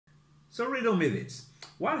So riddle me this.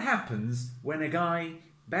 What happens when a guy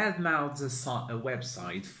badmouths a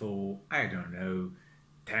website for, I don't know,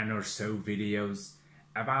 10 or so videos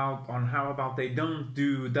on how about they don't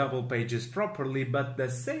do double pages properly, but the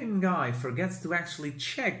same guy forgets to actually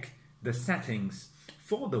check the settings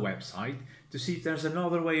for the website to see if there's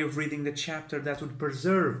another way of reading the chapter that would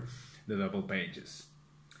preserve the double pages.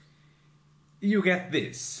 You get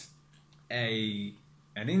this.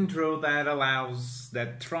 An intro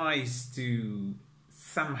that tries to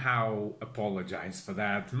somehow apologize for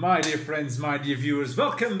that. My dear friends, my dear viewers,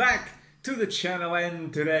 welcome back to the channel,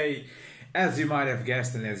 and today, as you might have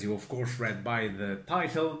guessed and as you of course read by the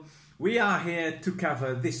title, we are here to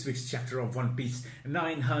cover this week's chapter of One Piece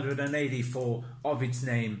 984 of its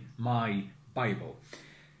name, My Bible.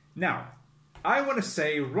 Now, I want to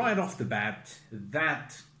say right off the bat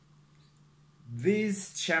that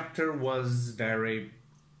this chapter was very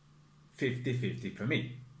 50-50 for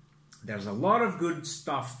me. There's a lot of good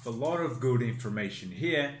stuff, a lot of good information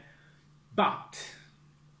here, but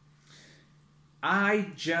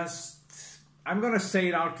I'm gonna say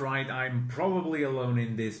it outright, I'm probably alone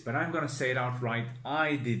in this, but I'm gonna say it outright,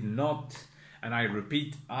 I did not, and I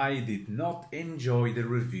repeat, I did not enjoy the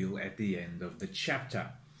reveal at the end of the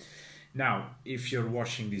chapter. Now, if you're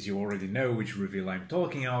watching this, you already know which reveal I'm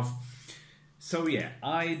talking of. So yeah,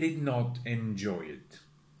 I did not enjoy it.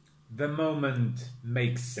 The moment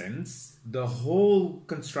makes sense, the whole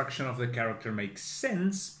construction of the character makes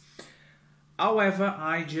sense, however,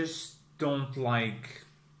 I just don't like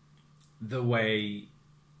the way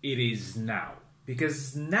it is now.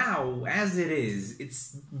 Because now, as it is,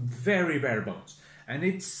 it's very bare bones. And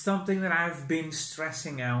it's something that I've been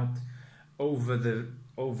stressing out over the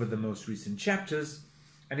most recent chapters,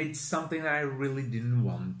 and it's something that I really didn't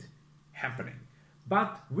want happening.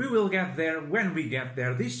 But we will get there when we get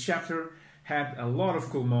there. This chapter had a lot of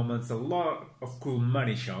cool moments, a lot of cool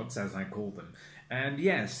money shots, as I call them. And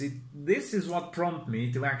yes, this is what prompted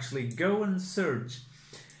me to actually go and search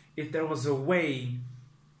if there was a way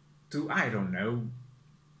to, I don't know,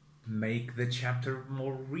 make the chapter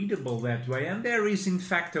more readable that way. And there is in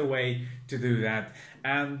fact a way to do that.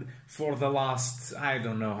 And for the last, I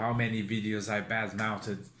don't know how many videos I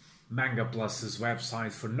badmouthed Manga Plus's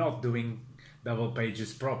website for not doing double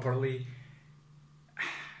pages properly,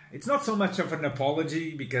 it's not so much of an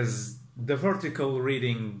apology, because the vertical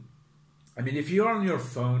reading, I mean, if you're on your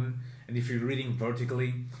phone and if you're reading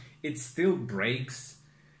vertically, it still breaks,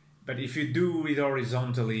 but if you do it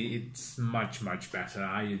horizontally, it's much better,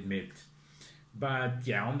 I admit. But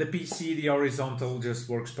yeah, on the PC the horizontal just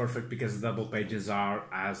works perfect because the double pages are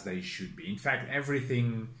as they should be. In fact,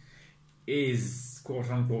 everything is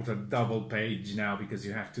quote-unquote a double page now, because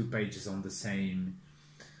you have two pages on the same.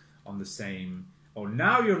 Oh,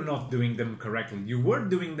 now you're not doing them correctly. You were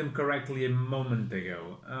doing them correctly a moment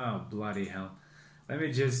ago. Oh, bloody hell. Let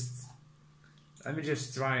me just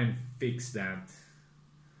try and fix that.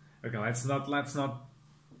 Okay, let's not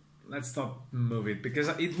move it, because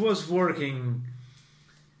it was working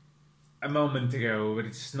a moment ago, but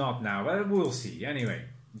it's not now. But we'll see. Anyway,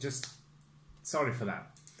 just sorry for that.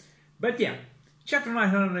 But yeah, chapter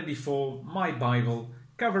 984, My Bible,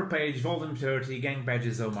 cover page, volume 30, gang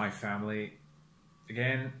badges of my family.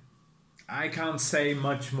 Again, I can't say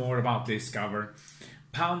much more about this cover.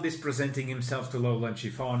 Pound is presenting himself to Lowland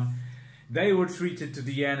Chiffon. They were treated to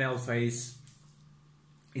the NL face.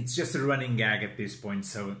 It's just a running gag at this point,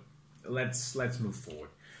 so let's move forward.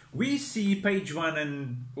 We see page 1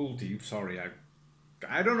 and Ulti. Sorry,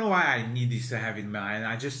 I don't know why I need this to have in my hand.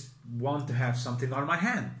 I just want to have something on my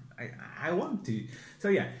hand. I want to. So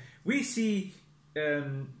yeah, we see,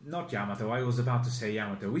 not Yamato, I was about to say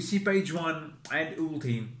Yamato. We see page 1 and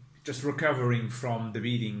Ulti just recovering from the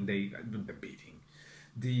beating,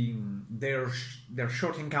 their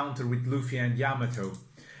short encounter with Luffy and Yamato.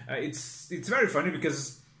 It's very funny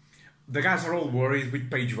because the guys are all worried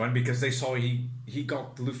with page 1 because they saw he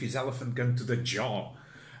got Luffy's elephant gun to the jaw,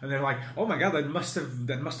 and they're like, oh my god, that must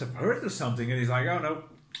have hurt or something. And he's like, oh no,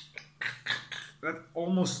 that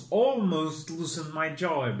almost loosened my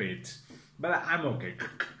jaw a bit, but I'm okay.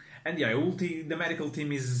 And yeah, Ulti, the medical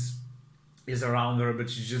team is around her, but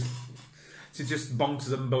she just bonks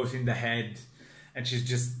them both in the head, and she's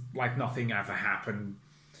just like nothing ever happened.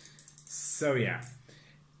 So yeah,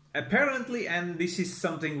 apparently, and this is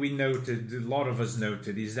something we noted, a lot of us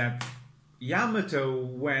noted, is that Yamato,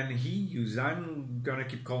 when he used, I'm gonna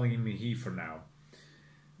keep calling him he for now,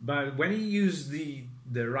 but when he used the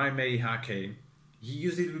Raimei Hake, he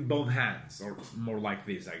used it with both hands, or more like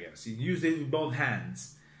this, I guess. He used it with both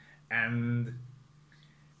hands, and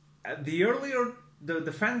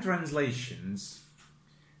the fan translations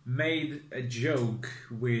made a joke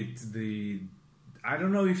with the... I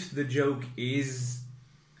don't know if the joke is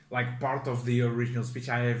like part of the original speech.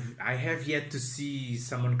 I have yet to see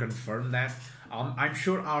someone confirm that. I'm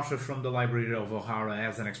sure Arthur from the Library of O'Hara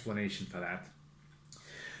has an explanation for that.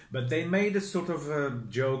 But they made a sort of a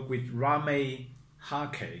joke with Rame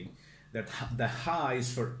Hake, that the Ha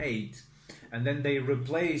is for 8, and then they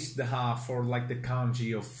replaced the Ha for like the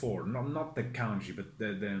kanji of 4. Not the kanji, but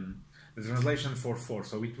the translation for 4.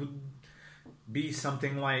 So it would be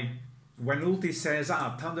something like, when Ulti says,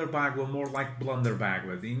 Thunderbag will more like Blunderbag,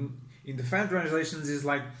 but in the fan translations is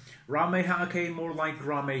like Rame Hake more like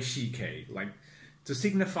Rame Shike, like to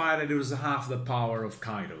signify that it was half the power of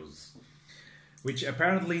Kaido's. Which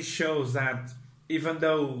apparently shows that even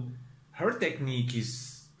though her technique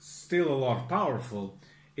is still a lot powerful,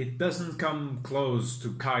 it doesn't come close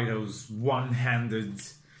to Kaido's one-handed,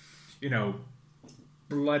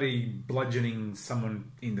 bloody bludgeoning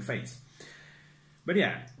someone in the face. But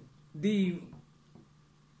yeah, the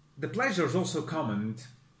Pleasures also comment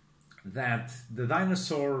that the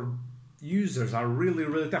dinosaur users are really,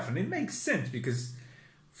 really tough. And it makes sense because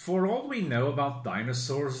for all we know about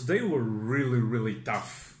dinosaurs, they were really, really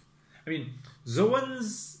tough. I mean,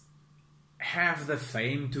 Zoans have the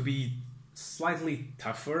fame to be slightly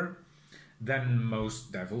tougher than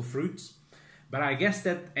most devil fruits. But I guess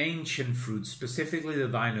that ancient fruits, specifically the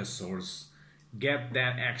dinosaurs, get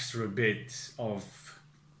that extra bit of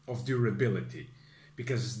durability,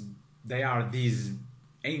 because they are these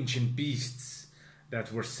ancient beasts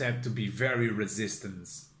that were said to be very resistant,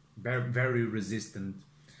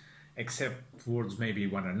 except towards maybe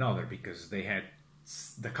one another, because they had,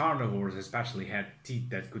 the carnivores especially had teeth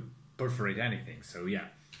that could perforate anything. So yeah,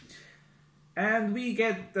 and we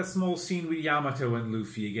get a small scene with Yamato and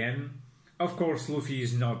Luffy again. Of course, Luffy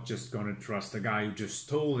is not just gonna trust a guy who just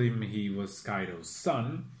told him he was Kaido's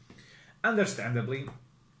son. Understandably,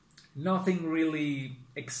 nothing really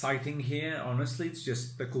exciting here, honestly. It's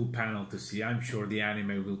just a cool panel to see. I'm sure the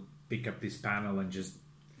anime will pick up this panel and just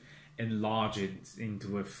enlarge it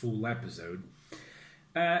into a full episode.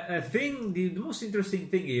 The most interesting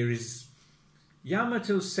thing here is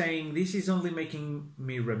Yamato saying this is only making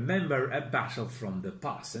me remember a battle from the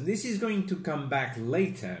past. And this is going to come back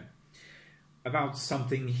later about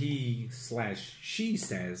something he/she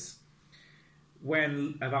says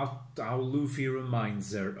when about how Luffy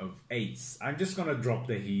reminds her of Ace. I'm just gonna drop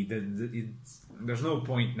the he. There's no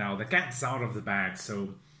point now. The cat's out of the bag,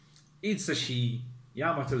 so it's a she.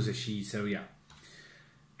 Yamato's a she, so yeah.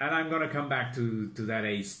 And I'm gonna come back to that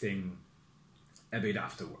Ace thing a bit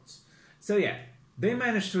afterwards. So yeah, they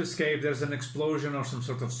manage to escape. There's an explosion or some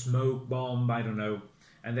sort of smoke bomb, I don't know,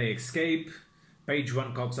 and they escape. Page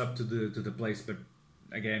 1 cuts up to the place, but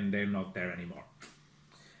again, they're not there anymore.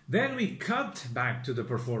 Then we cut back to the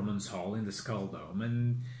performance hall in the Skull Dome,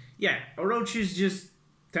 and yeah, Orochi's just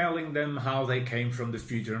telling them how they came from the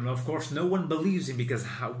future, and of course no one believes him, because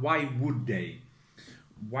why would they?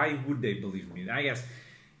 Why would they believe me? I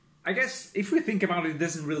guess if we think about it, it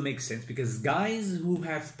doesn't really make sense, because guys who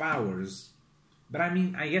have powers, but I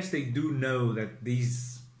mean, I guess they do know that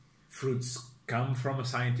these fruits come from a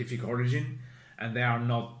scientific origin, and they are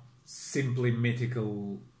not simply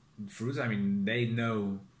mythical fruits. I mean, they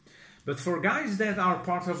know. But for guys that are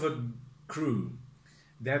part of a crew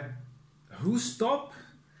who stop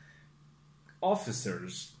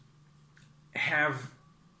officers have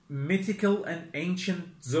mythical and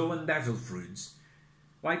ancient Zoan devil fruits,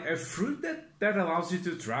 like a fruit that allows you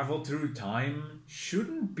to travel through time,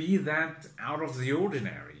 shouldn't be that out of the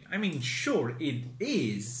ordinary. I mean, sure, it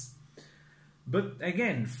is. But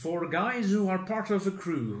again, for guys who are part of a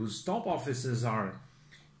crew whose top officers are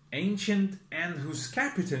ancient and whose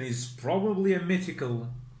captain is probably a mythical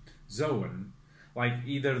Zoan, like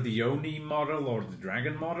either the Oni model or the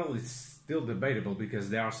dragon model, it's still debatable, because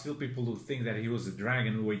there are still people who think that he was a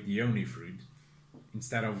dragon who ate the Oni fruit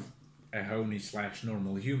instead of a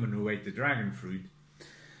Oni/normal human who ate the dragon fruit.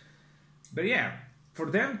 But yeah,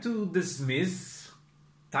 for them to dismiss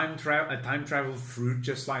a time travel fruit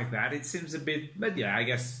just like that, it seems a bit. But yeah, I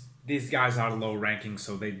guess these guys are low ranking,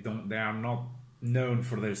 so they are not known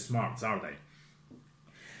for their smarts, are they?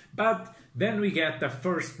 But then we get the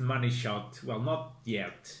first money shot. Well, not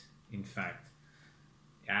yet, in fact.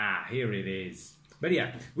 Here it is. But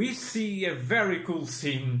yeah, we see a very cool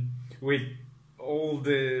scene with all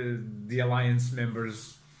the Alliance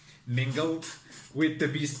members mingled with the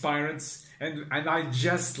Beast Pirates. And I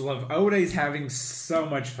just love... Oda is having so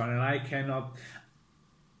much fun, and I cannot...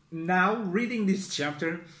 Now, reading this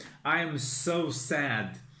chapter, I am so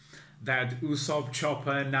sad that Usopp,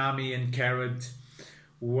 Chopper, Nami, and Carrot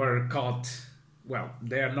were caught well,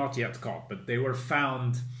 they are not yet caught, but they were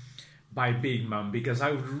found by Big Mom, because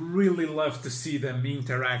I would really love to see them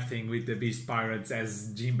interacting with the Beast Pirates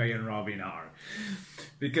as Jinbei and Robin are.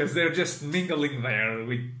 Because they're just mingling there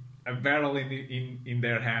with a barrel in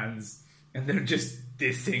their hands, and they're just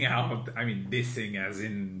dissing out. I mean, dissing as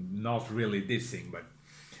in not really dissing, but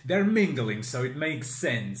they're mingling, so it makes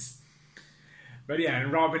sense. But yeah,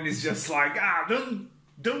 and Robin is just like,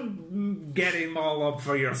 don't get him all up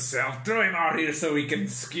for yourself. Throw him out here so we can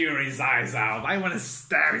skewer his eyes out. I want to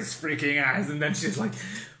stab his freaking eyes. And then she's like,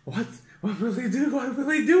 what? What will he do? What will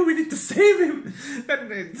he do? We need to save him.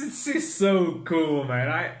 And this is so cool,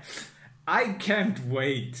 man. I can't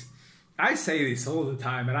wait. I say this all the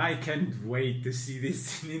time, and I can't wait to see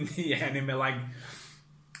this in the anime. Like,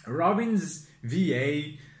 Robin's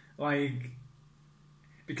VA, like...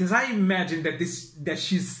 Because I imagine that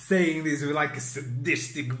she's saying this with like a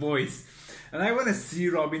sadistic voice. And I want to see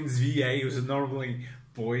Robin's VA, who's normally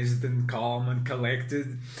poised and calm and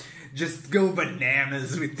collected, just go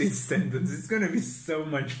bananas with this sentence. It's gonna be so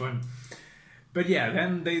much fun. But yeah,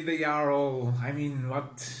 then they are all, I mean,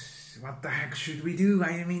 what the heck should we do?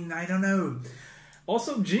 I mean, I don't know.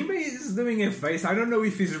 Also, Jinbei is doing a face. I don't know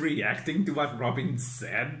if he's reacting to what Robin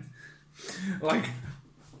said. Like...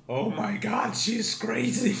 oh my god, she's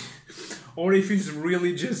crazy! Or if he's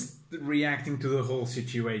really just reacting to the whole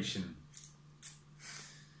situation.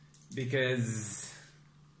 Because,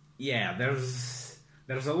 yeah,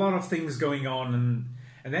 there's a lot of things going on,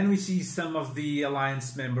 and then we see some of the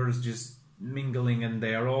Alliance members just mingling, and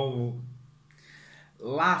they're all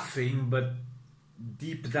laughing, but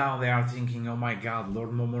deep down they are thinking, oh my god, Lord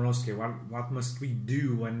Momonosuke, what must we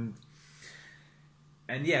do? And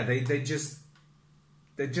yeah, they just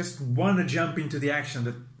want to jump into the action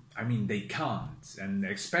that, I mean, they can't, and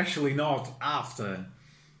especially not after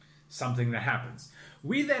something that happens.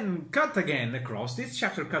 We then cut again across. This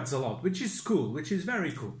chapter cuts a lot, which is cool, which is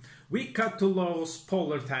very cool. We cut to Law's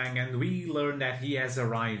polar tang, and we learn that he has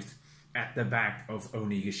arrived at the back of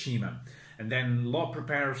Onigashima. And then Law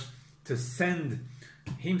prepares to send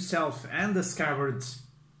himself and the scabbards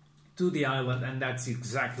to the island, and that's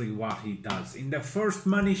exactly what he does. In the first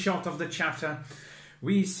money shot of the chapter,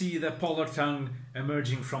 we see the polar tongue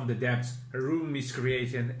emerging from the depths, a room is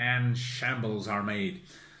created, and shambles are made.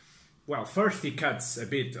 Well, first he cuts a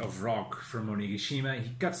bit of rock from Onigashima,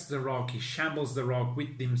 he cuts the rock, he shambles the rock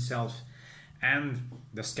with himself and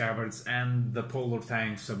the scabbards, and the polar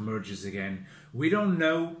tank submerges again. We don't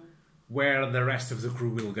know where the rest of the crew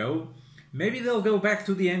will go. Maybe they'll go back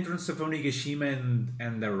to the entrance of Onigashima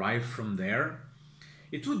and arrive from there.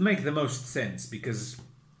 It would make the most sense, because...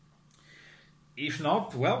 if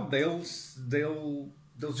not, well, they'll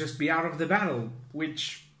just be out of the battle,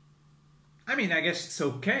 which, I mean, I guess it's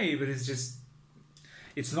okay, but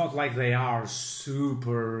it's not like they are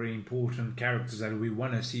super important characters that we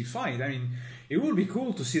want to see fight. I mean, it would be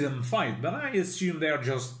cool to see them fight, but I assume they're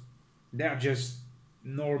just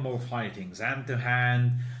normal fightings,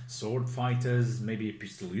 hand-to-hand, sword fighters, maybe a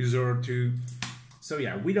pistol user or two. So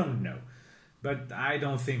yeah, we don't know. But I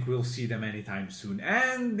don't think we'll see them anytime soon.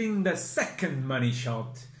 And in the second money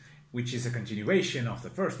shot, which is a continuation of the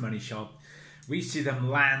first money shot, we see them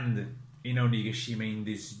land in Onigashima in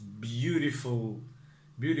this beautiful,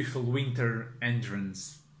 beautiful winter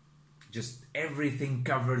entrance. Just everything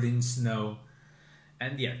covered in snow.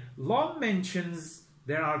 And yeah, Law mentions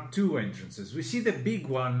there are two entrances. We see the big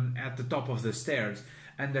one at the top of the stairs.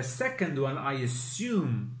 And the second one, I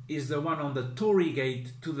assume, is the one on the Torii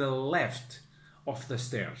Gate to the left of the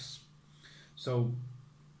stairs. So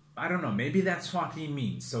I don't know, maybe that's what he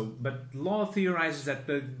means. So, but Law theorizes that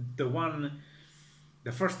the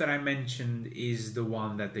first that I mentioned is the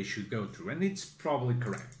one that they should go through, and it's probably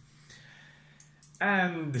correct.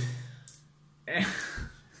 And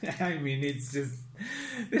I mean, it's just,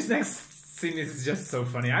 this next scene is just so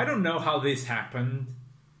funny. I don't know how this happened.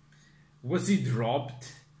 Was he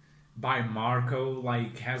dropped by Marco?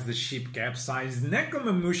 Like, has the ship capsized?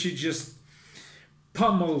 Nekomamushi just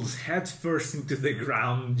pummels headfirst into the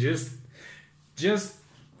ground, just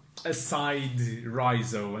aside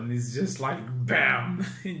Raizo, and it's just like BAM!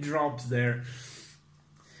 He drops there.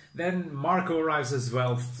 Then Marco arrives as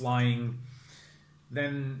well, flying.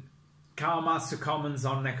 Then Kawamatsu comments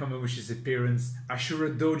on Nekomamushi's appearance.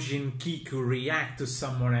 Ashura Doji and Kiku react to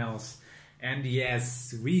someone else. And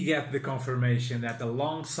yes, we get the confirmation that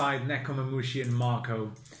alongside Nekomamushi and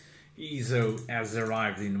Mako, Izo has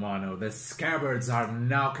arrived in Wano. The scabbards are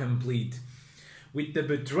now complete. With the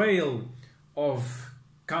betrayal of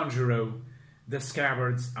Kanjuro, the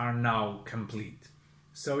scabbards are now complete.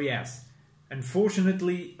 So yes,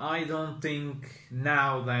 unfortunately, I don't think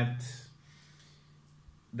now that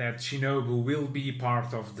that Shinobu will be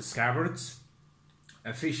part of the Scabbards,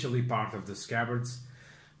 officially part of the Scabbards,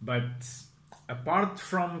 but apart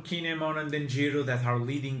from Kinemon and Denjiro that are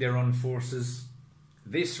leading their own forces,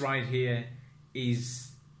 this right here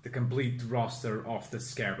is the complete roster of the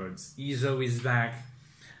Scabbards. Izo is back,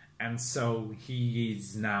 and so he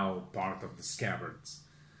is now part of the Scabbards.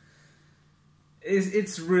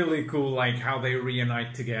 It's really cool, like, how they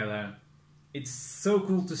reunite together. It's so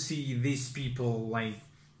cool to see these people, like,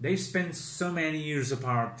 they've spent so many years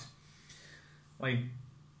apart. Like,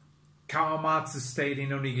 Kawamatsu stayed in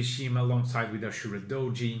Onigashima alongside with Ashura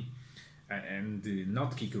Doji, and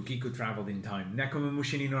not Kiku. Kiku traveled in time.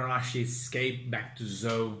 Nekomamushi and Inuarashi escaped back to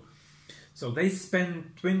Zou. So they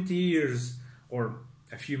spent 20 years, or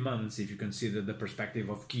a few months if you consider the perspective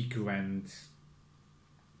of Kiku and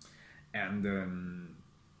Kinemon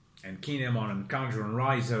and Kanjuro and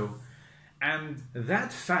Raizo. And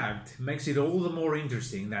that fact makes it all the more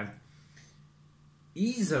interesting that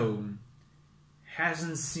Izo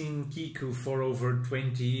hasn't seen Kiku for over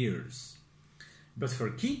 20 years. But for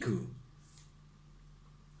Kiku,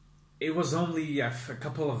 it was only a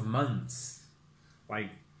couple of months. Like,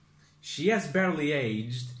 she has barely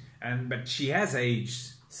aged, but she has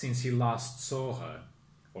aged since he last saw her.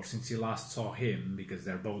 Or since he last saw him, because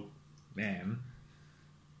they're both men.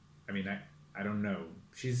 I mean, I don't know.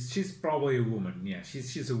 She's probably a woman. Yeah,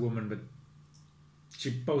 she's a woman, but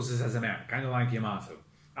she poses as a man, kind of like Yamato.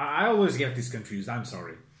 I always get this confused. I'm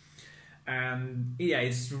sorry. And yeah,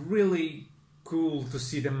 it's really cool to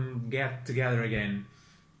see them get together again,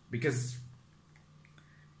 because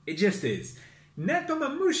it just is.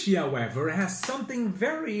 Nekomamushi, however, has something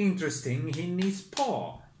very interesting in his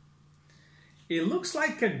paw. It looks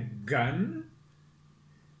like a gun,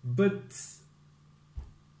 but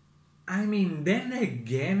I mean, then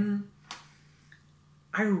again,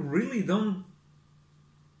 I really don't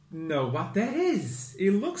know what that is.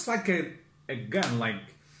 It looks like a gun, like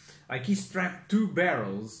he strapped two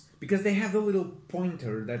barrels, because they have the little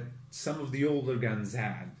pointer that some of the older guns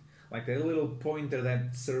had. Like the little pointer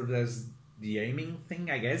that served as the aiming thing,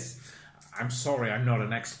 I guess. I'm sorry, I'm not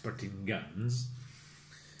an expert in guns.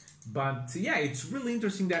 But yeah, it's really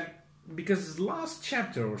interesting that, because last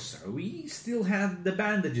chapter or so, he still had the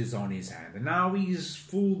bandages on his hand, and now he's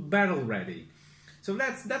full battle ready. So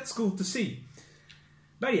that's cool to see.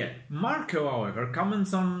 But yeah, Marco, however,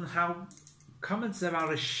 comments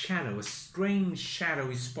about a shadow, a strange shadow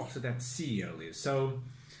he spotted at sea earlier. So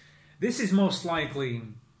this is most likely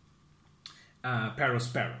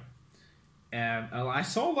Perospero. And I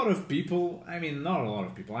saw a lot of people, I mean, not a lot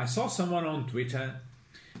of people, I saw someone on Twitter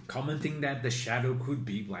commenting that the shadow could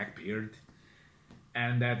be Blackbeard,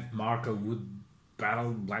 and that Marco would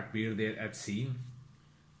battle Blackbeard at sea.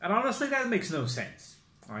 And honestly, that makes no sense.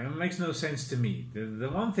 It makes no sense to me. The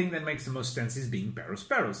one thing that makes the most sense is being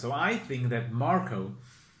Perospero. So I think that Marco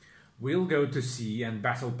will go to sea and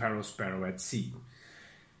battle Perospero at sea.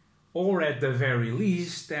 Or at the very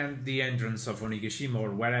least, at the entrance of Onigashima,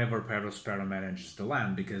 or wherever Perospero manages to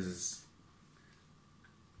land, because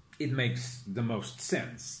it makes the most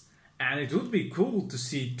sense. And it would be cool to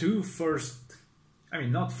see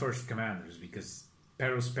not first commanders, because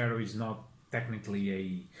Perospero is not technically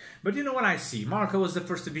a... But you know what I see? Marco was the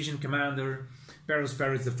first division commander,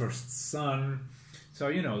 Perospero is the first son. So,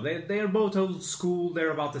 you know, they are both old school,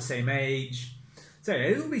 they're about the same age. So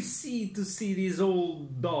it'll be to see these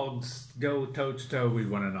old dogs go toe-to-toe with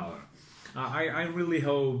one another. I really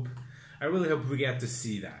hope we get to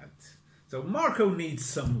see that. So Marco needs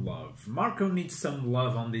some love. Marco needs some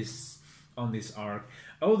love on this arc.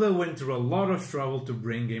 Oda went through a lot of trouble to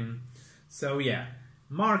bring him. So yeah,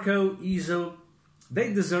 Marco, Izo,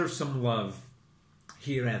 they deserve some love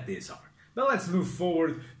here at this arc. But let's move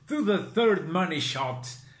forward to the third money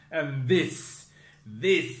shot. And this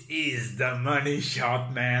is the money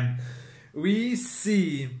shot, man. We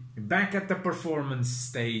see, back at the performance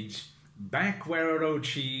stage, back where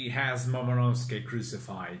Orochi has Momonosuke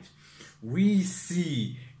crucified, we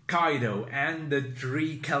see Kaido and the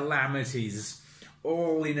three calamities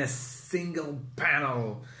all in a single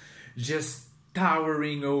panel, just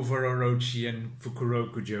towering over Orochi and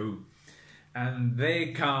Fukurokujo. And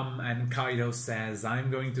they come and Kaido says,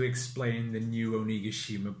 I'm going to explain the new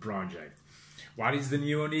Onigashima project. What is the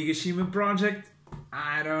new Onigashima project?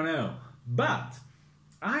 I don't know. But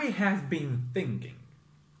I have been thinking.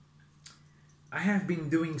 I have been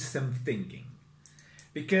doing some thinking.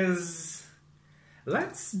 Because,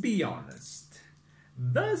 let's be honest,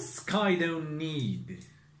 does Kaido need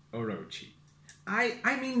Orochi?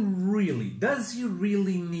 I mean, really, does he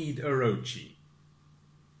really need Orochi?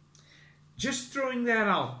 Just throwing that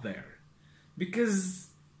out there. Because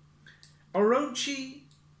Orochi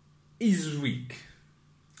is weak.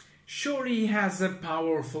 Sure, he has a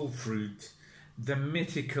powerful fruit, the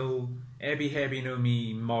mythical Ebi no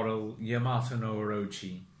Mi model Yamato no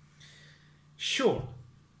Orochi. Sure,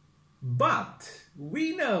 but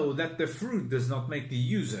we know that the fruit does not make the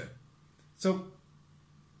user. So,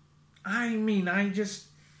 I just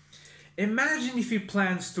imagine if he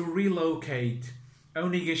plans to relocate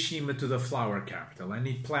Onigashima to the flower capital and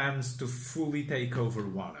he plans to fully take over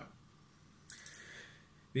Wano.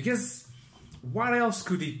 Because what else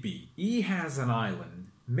could it be? He has an island.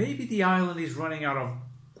 Maybe the island is running out of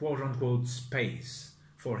quote-unquote space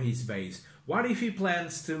for his base. What if he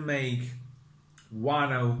plans to make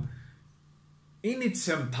Wano in its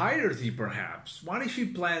entirety, perhaps? What if he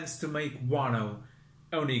plans to make Wano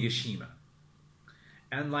Onigashima?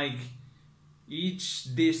 And like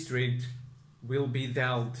each district will be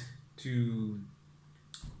dealt to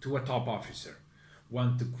a top officer.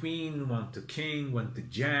 One to Queen, one to King, one to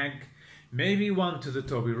Jack, maybe one to the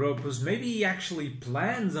Tobiropos. Maybe he actually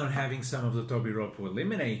plans on having some of the Tobiropo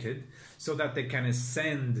eliminated so that they can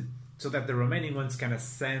ascend, so that the remaining ones can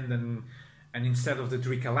ascend, and instead of the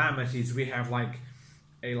 3 calamities we have like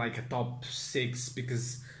a top 6,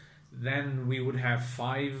 because then we would have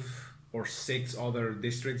 5 or 6 other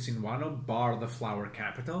districts in Wano, bar the flower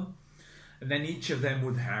capital, and then each of them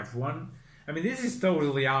would have one. I mean, this is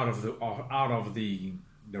totally out of the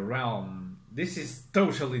realm. This is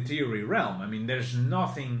totally theory realm. I mean, there's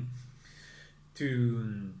nothing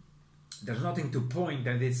to point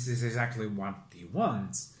that this is exactly what he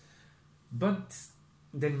wants. But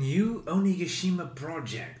the new Onigashima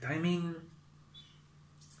project, I mean,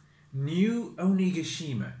 new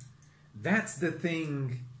Onigashima, that's the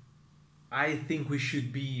thing I think we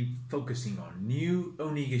should be focusing on. New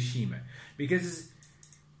Onigashima. Because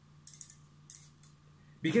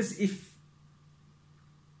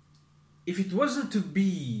if it wasn't to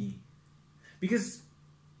be, because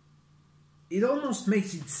it almost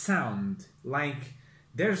makes it sound like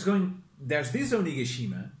there's this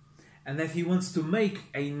Onigashima, and that he wants to make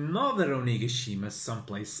another Onigashima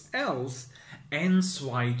someplace else, hence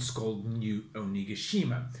why it's called New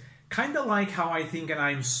Onigashima. Kind of like how I think, and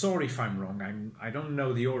I'm sorry if I'm wrong, I don't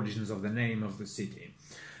know the origins of the name of the city,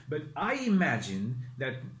 but I imagine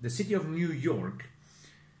that the city of New York,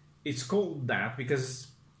 it's called that because,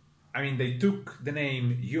 I mean, they took the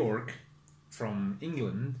name York from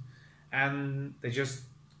England and they just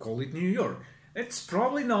call it New York. It's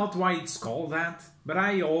probably not why it's called that, but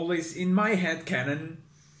I always, in my head canon,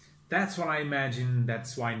 that's what I imagine,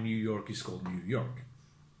 that's why New York is called New York.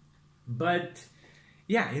 But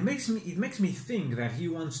yeah, it makes me think that he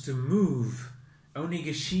wants to move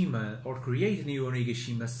Onigashima or create a new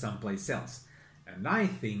Onigashima someplace else. And I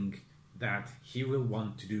think that he will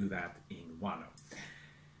want to do that in Wano.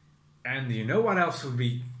 And you know what else would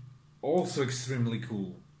be also extremely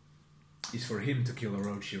cool? Is for him to kill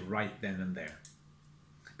Orochi right then and there.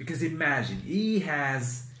 Because imagine, he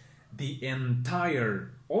has the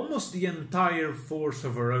entire, almost the entire force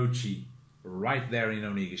of Orochi right there in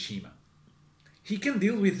Onigashima. He can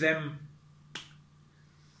deal with them.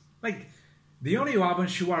 Like, the only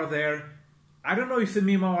Wabanshu are there. I don't know if the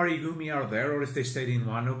Mimao Arigumi are there or if they stayed in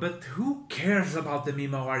Wano, but who cares about the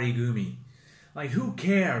Mimao Arigumi? Like, who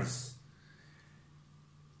cares?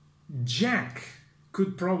 Jack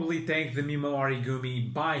could probably take the Mimao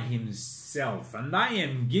Arigumi by himself, and I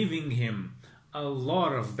am giving him a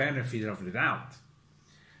lot of benefit of the doubt.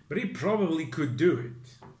 But he probably could do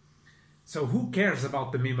it. So who cares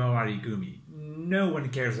about the Mimao Arigumi? No one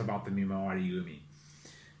cares about the Mimao Arigumi.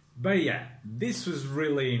 But yeah, this was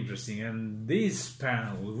really interesting, and this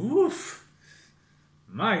panel, woof,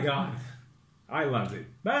 my god, I loved it.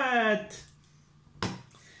 But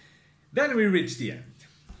then we reached the end,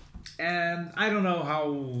 and I don't know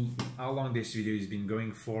how long this video has been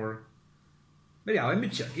going for, but yeah, let me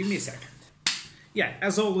check, give me a second. Yeah,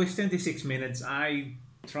 as always, 26 minutes. I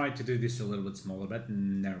tried to do this a little bit smaller, but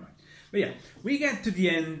never mind. But yeah, we get to the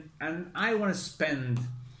end, and I want to spend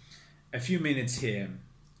a few minutes here,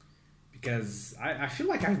 because I feel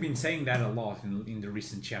like I've been saying that a lot in the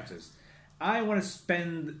recent chapters. I want to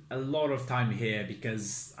spend a lot of time here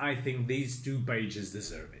because I think these 2 pages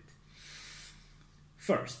deserve it.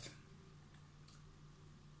 First,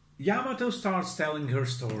 Yamato starts telling her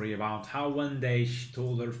story about how one day she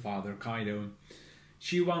told her father, Kaido,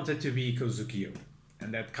 she wanted to be Kozukiyo,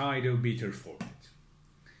 and that Kaido beat her for it.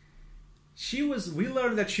 We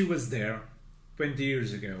learned that she was there 20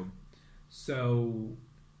 years ago, so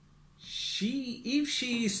if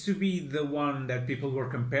she is to be the one that people were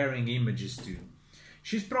comparing images to,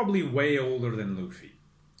 she's probably way older than Luffy.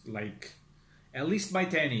 Like, at least by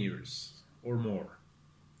 10 years. or more.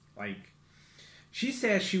 Like, she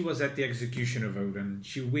says she was at the execution of Odin,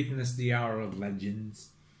 she witnessed the Hour of Legends,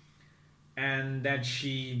 and that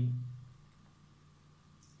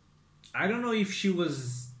I don't know if she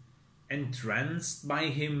was entranced by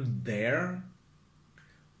him there,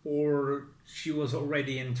 or she was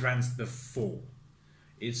already entranced before.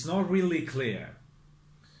 It's not really clear,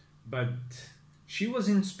 but she was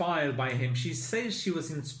inspired by him. She says she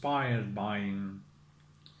was inspired by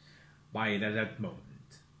it at that moment.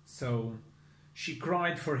 So she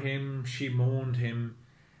cried for him, she mourned him,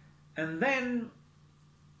 and then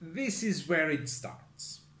this is where it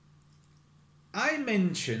starts. I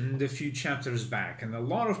mentioned a few chapters back, and a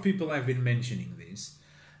lot of people have been mentioning this,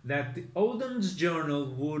 that Odin's journal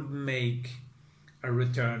would make a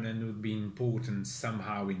return and would be important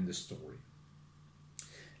somehow in the story.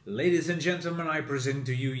 Ladies and gentlemen, I present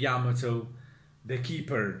to you Yamato, the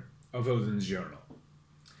keeper of Odin's journal.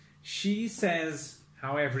 She says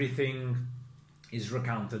how everything is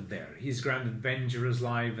recounted there. His grand adventurous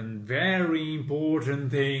life and very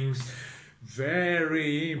important things,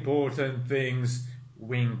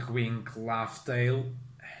 wink wink, laugh tail.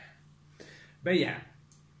 But yeah,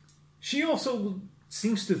 she also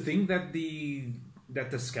seems to think that the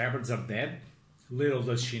scabbards are dead. Little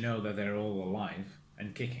does she know that they're all alive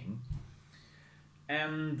and kicking.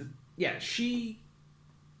 And yeah, she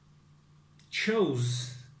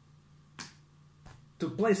chose to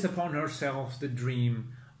place upon herself the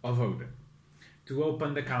dream of Odin, to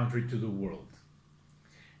open the country to the world.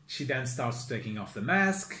 She then starts taking off the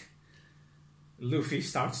mask. Luffy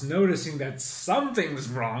starts noticing that something's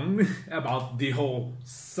wrong about the whole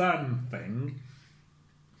sun thing.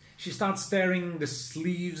 She starts tearing the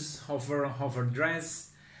sleeves of her dress,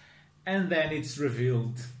 and then it's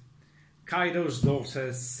revealed. Kaido's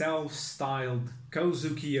daughter, self-styled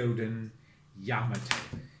Kozuki Odin, Yamato.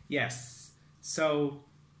 Yes, so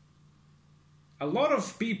a lot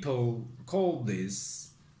of people called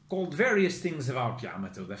various things about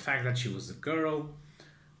Yamato. The fact that she was a girl,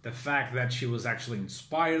 the fact that she was actually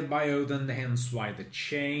inspired by Odin, hence why the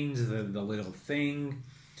chains, the little thing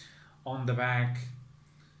on the back,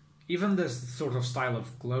 even this sort of style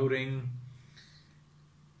of clothing.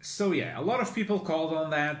 So yeah, a lot of people called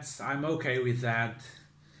on that. I'm okay with that.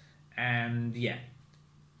 And yeah,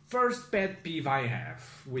 first pet peeve I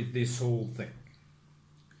have with this whole thing,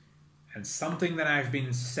 and something that I've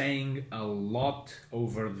been saying a lot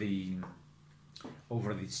over these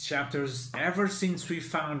chapters, ever since we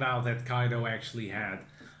found out that Kaido actually had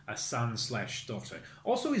a son/daughter.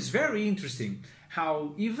 Also, it's very interesting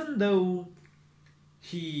how, even though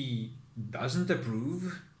he doesn't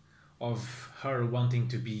approve of her wanting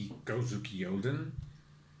to be Kozuki Odin,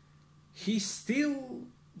 he still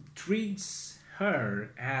treats her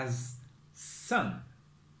as son.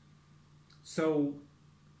 So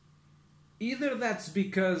either that's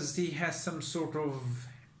because he has some sort of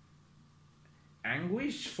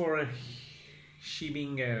anguish for she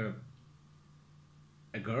being a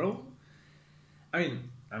girl. I mean,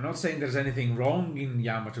 I'm not saying there's anything wrong in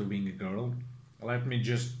Yamato being a girl. Let me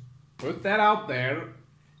just put that out there.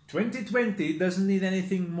 2020 doesn't need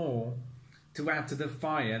anything more to add to the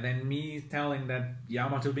fire than me telling that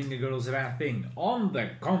Yamato being a girl is a bad thing. On the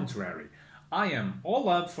contrary, I am all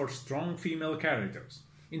up for strong female characters.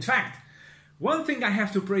 In fact, one thing I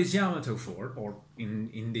have to praise Yamato for, or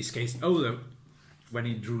in this case Oda, when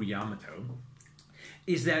he drew Yamato,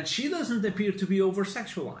 is that she doesn't appear to be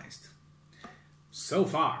over-sexualized. So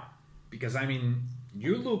far. Because, I mean,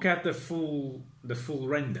 you look at the full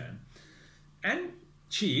render, and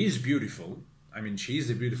she is beautiful. I mean, she's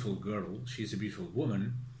a beautiful girl, she's a beautiful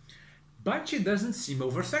woman, but she doesn't seem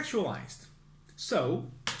over-sexualized. So,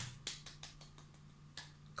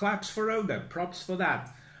 claps for Oda, props for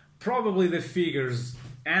that. Probably the figures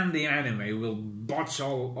and the anime will botch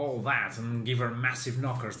all that and give her massive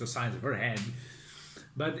knockers the size of her head.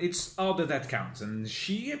 But it's Oda that counts, and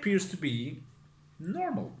she appears to be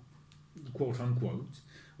normal, quote-unquote,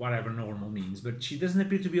 whatever normal means, but she doesn't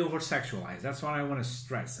appear to be over-sexualized. That's what I want to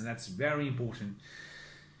stress, and that's very important,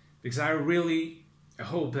 because I really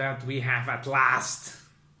hope that we have at last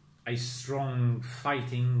a strong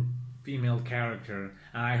fighting female character,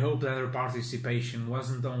 and I hope that her participation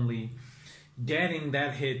wasn't only getting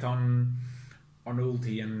that hit on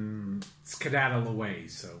ulti and skedaddle away,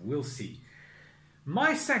 so we'll see.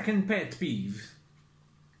 My second pet peeve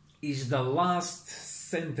is the last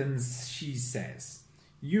sentence she says.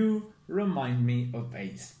 You remind me of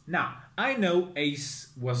Ace. Now, I know Ace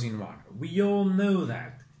was in water. We all know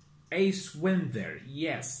that. Ace went there.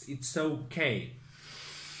 Yes, it's okay.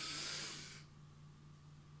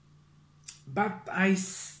 But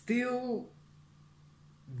still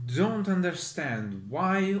don't understand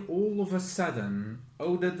why all of a sudden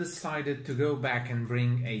Oda decided to go back and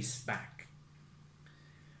bring Ace back.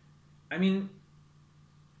 I mean,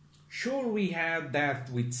 sure, we had that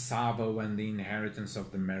with Sabo and the inheritance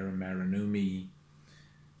of the Maranumi,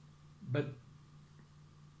 but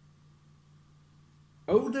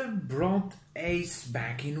Oda brought Ace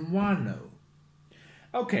back in Wano.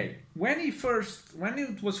 Okay, when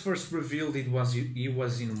it was first revealed he was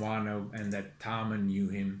in Wano and that Tama knew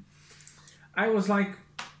him, I was like,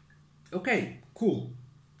 okay, cool.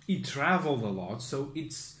 He traveled a lot, so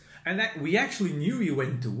we actually knew he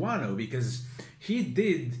went to Wano because he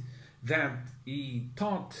did that. He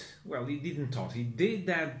did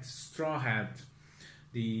that straw hat,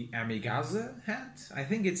 the Amigaza hat. I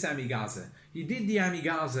think it's Amigaza. He did the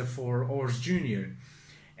Amigaza for Ors Jr.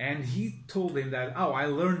 And he told him that, oh, I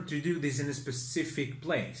learned to do this in a specific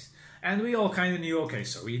place. And we all kind of knew, okay,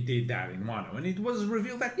 so he did that in Wano. And it was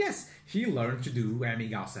revealed that, yes, he learned to do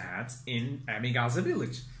Amigasa hats in Amigasa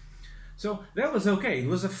Village. So that was okay. It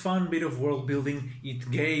was a fun bit of world building. It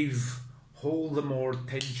gave all the more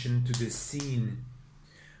tension to the scene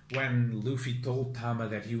when Luffy told Tama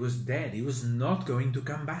that he was dead. He was not going to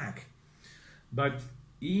come back. But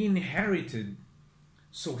he inherited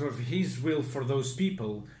sort of his will for those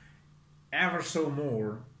people ever so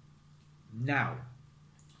more now.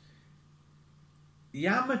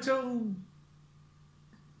 Yamato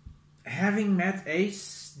having met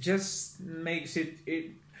Ace just makes it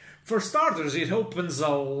for starters, it opens a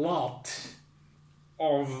lot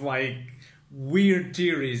of like weird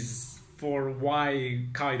theories for why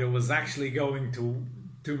Kaido was actually going to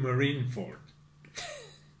Marineford.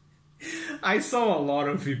 I saw a lot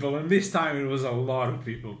of people, and this time it was a lot of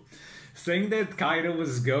people, saying that Kaido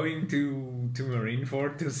was going to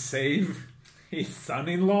Marineford to save his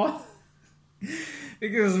son-in-law.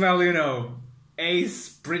 Because, well, you know, Ace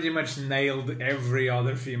pretty much nailed every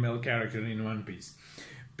other female character in One Piece.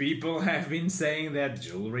 People have been saying that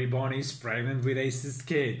Jewelry Bonnie is pregnant with Ace's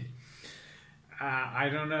kid. I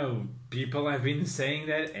don't know. People have been saying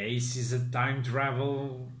that Ace is a time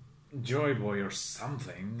travel Joy Boy or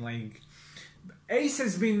something. Like, Ace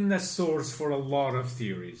has been a source for a lot of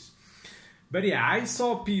theories. But yeah, I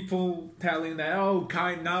saw people telling that, oh,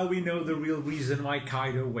 now we know the real reason why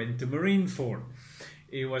Kaido went to Marineford.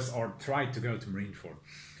 It was, or tried to go to Marineford.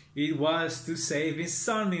 It was to save his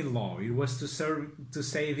son-in-law. It was to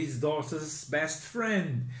save his daughter's best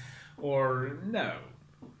friend. Or, no.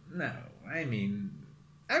 I mean,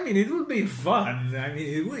 it would be fun. I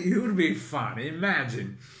mean, it would be fun.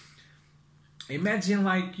 Imagine,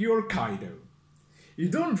 like, you're Kaido. You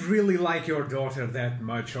don't really like your daughter that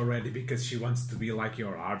much already because she wants to be like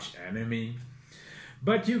your arch enemy.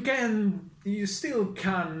 But you still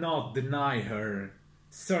cannot deny her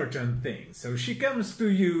certain things. So she comes to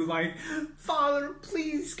you like, Father,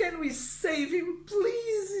 please, can we save him?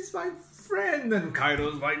 Please, he's my friend. And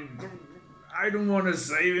Kaido's like, I don't want to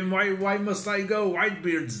save him. Why must I go?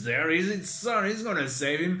 Whitebeard's there. He's his son. He's gonna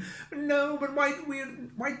save him. No, but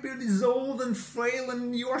Whitebeard is old and frail,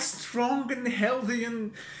 and you are strong and healthy,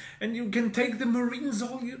 and you can take the Marines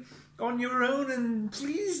on your own. And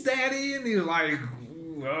please, Daddy. And he's like,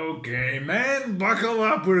 okay, man, buckle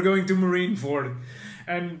up. We're going to Marineford.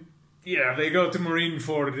 And yeah, they go to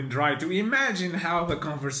Marineford and try to imagine how the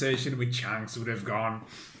conversation with Shanks would have gone.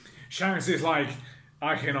 Shanks is like,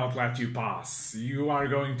 I cannot let you pass. You are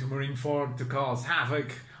going to Marineford to cause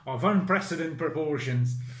havoc of unprecedented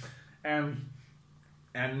proportions. And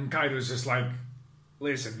Kaido's just like,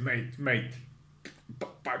 listen, mate,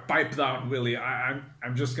 pipe down, Willie.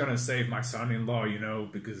 I'm just gonna save my son-in-law, you know,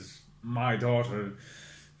 because my daughter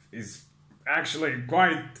is actually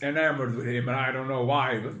quite enamored with him, and I don't know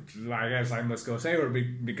why, but I guess I must go save her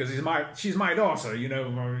because she's my daughter, you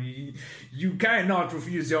know. You cannot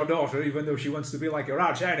refuse your daughter even though she wants to be like your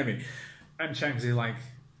arch enemy. And Shanks is like,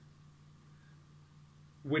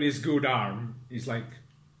 with his good arm, he's like,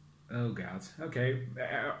 oh god, okay.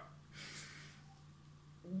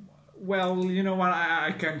 Well, you know what,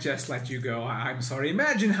 I can't just let you go. I'm sorry.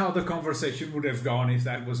 Imagine how the conversation would have gone if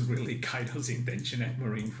that was really Kaido's intention at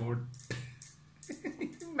Marineford.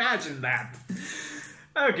 Imagine that.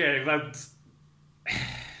 Okay, but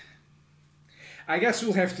I guess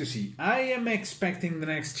we'll have to see. I am expecting the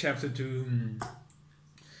next chapter to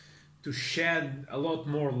shed a lot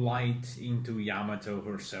more light into Yamato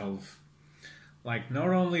herself. Like, not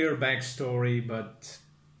only her backstory, but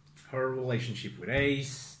her relationship with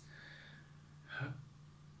Ace,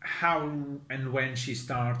 how and when she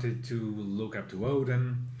started to look up to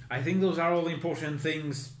Oden. I think those are all important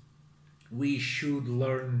things we should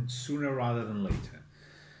learn sooner rather than later.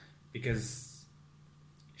 because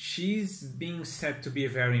she's being said to be a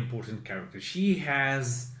very important character. She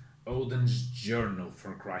has Odin's journal,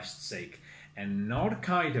 for Christ's sake, and nor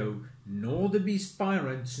Kaido nor the Beast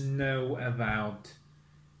Pirates know about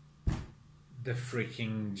the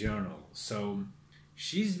freaking journal. So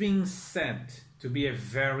she's being said to be a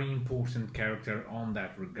very important character on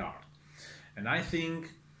that regard. And I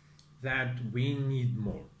think that we need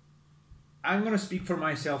more. I'm gonna speak for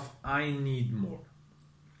myself, I need more.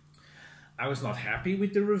 I was not happy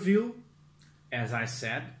with the reveal. As I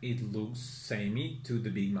said, it looks samey to the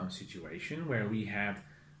Big Mom situation, where we had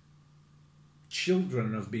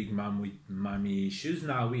children of Big Mom with mommy issues.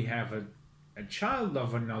 Now we have a child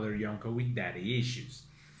of another Yonko with daddy issues.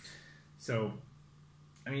 So,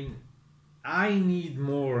 I mean, I need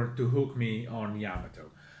more to hook me on Yamato.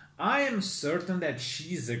 I am certain that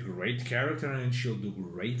she's a great character and she'll do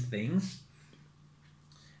great things.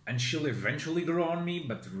 And she'll eventually grow on me,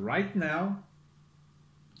 but right now,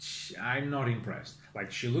 I'm not impressed.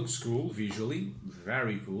 Like, she looks cool visually,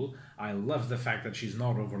 very cool. I love the fact that she's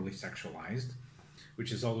not overly sexualized,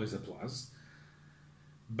 which is always a plus.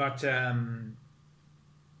 But I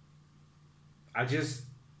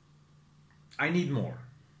need more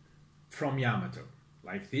from Yamato.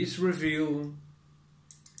 Like, this reveal,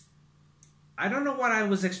 I don't know what I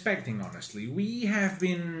was expecting, honestly. We have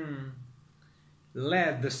been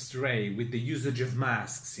led astray with the usage of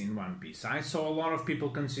masks in One Piece. I saw a lot of people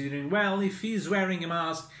considering, well, if he's wearing a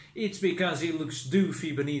mask, it's because he looks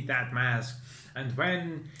doofy beneath that mask. And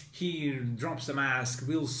when he drops the mask,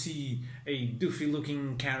 we'll see a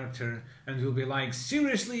doofy-looking character, and we'll be like,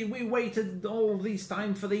 seriously, we waited all this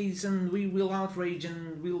time for this, and we will outrage,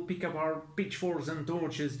 and we'll pick up our pitchforks and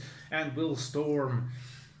torches, and we'll storm,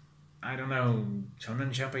 I don't know,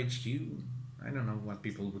 Shonen Jump HQ? I don't know what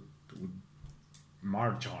people would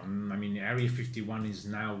march on. I mean, Area 51 is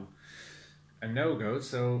now a no-go,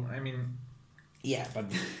 so, I mean, yeah, but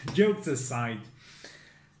jokes aside,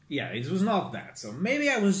 yeah, it was not that. So maybe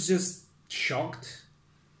I was just shocked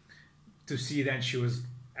to see that she was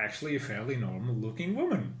actually a fairly normal-looking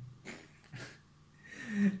woman.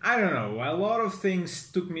 I don't know, a lot of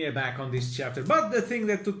things took me aback on this chapter, but the thing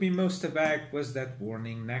that took me most aback was that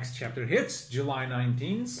warning. Next chapter hits July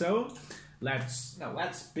 19, so let's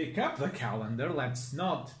pick up the calendar. Let's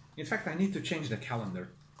not... In fact, I need to change the calendar.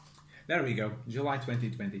 There we go, July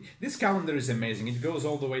 2020. This calendar is amazing. It goes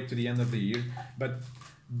all the way to the end of the year, but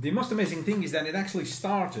the most amazing thing is that it actually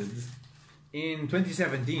started in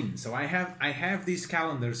 2017. So I have this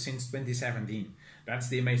calendar since 2017. That's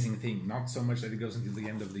the amazing thing. Not so much that it goes until the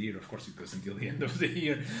end of the year. Of course it goes until the end of the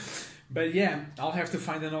year. But yeah, I'll have to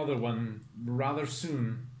find another one rather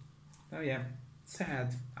soon. Oh yeah,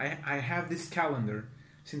 sad. I have this calendar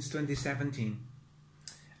since 2017.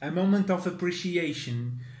 A moment of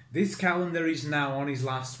appreciation. This calendar is now on his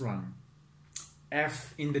last run.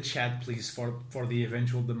 F in the chat, please, for the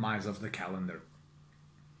eventual demise of the calendar.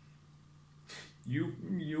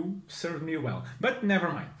 You served me well, but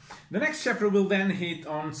never mind. The next chapter will then hit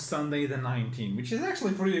on Sunday the 19th, which is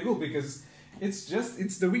actually pretty cool because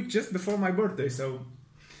it's the week just before my birthday. So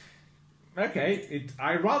okay,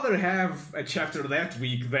 I rather have a chapter that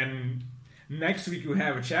week than next week you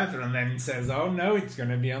have a chapter and then it says, oh no, it's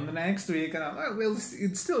gonna be on the next week, and I'm like, well,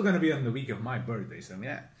 it's still gonna be on the week of my birthday. So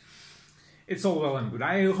yeah. It's all well and good.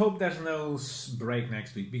 I hope there's no break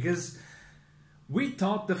next week, because we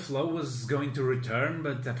thought the flow was going to return,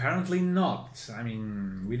 but apparently not. I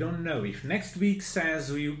mean, we don't know. If next week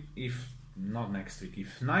says if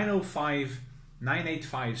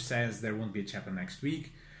 985 says there won't be a chapter next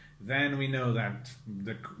week, then we know that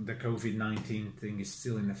the COVID-19 thing is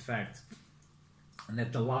still in effect, and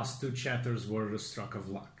that the last two chapters were a stroke of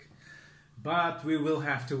luck. But we will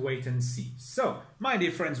have to wait and see. So, my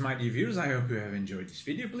dear friends, my dear viewers, I hope you have enjoyed this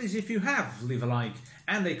video. Please, if you have, leave a like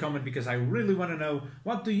and a comment, because I really want to know,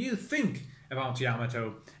 what do you think about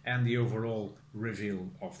Yamato and the overall reveal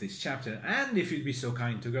of this chapter? And if you'd be so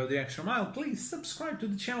kind to go the extra mile, please subscribe to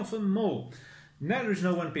the channel for more. Now, there's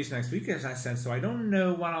no One Piece next week, as I said, so I don't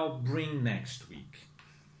know what I'll bring next week.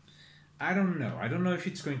 I don't know. I don't know if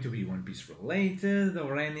it's going to be One Piece related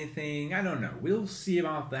or anything. I don't know. We'll see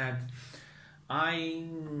about that. I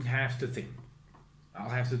have to think. I'll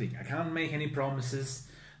have to think. I can't make any promises.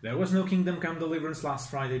 There was no Kingdom Come Deliverance last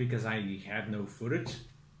Friday because I had no footage.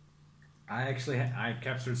 I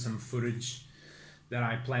captured some footage that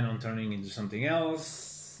I plan on turning into something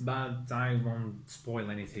else, but I won't spoil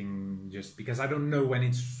anything just because I don't know when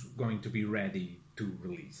it's going to be ready to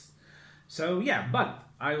release. So yeah, but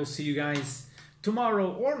I will see you guys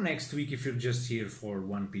tomorrow or next week if you're just here for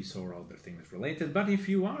One Piece or other things related. But if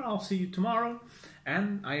you are, I'll see you tomorrow.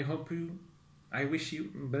 and I wish you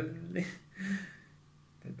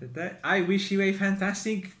I wish you a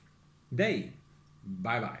fantastic day.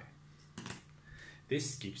 Bye bye.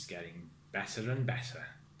 This keeps getting better and better.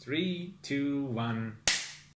 3, 2, 1.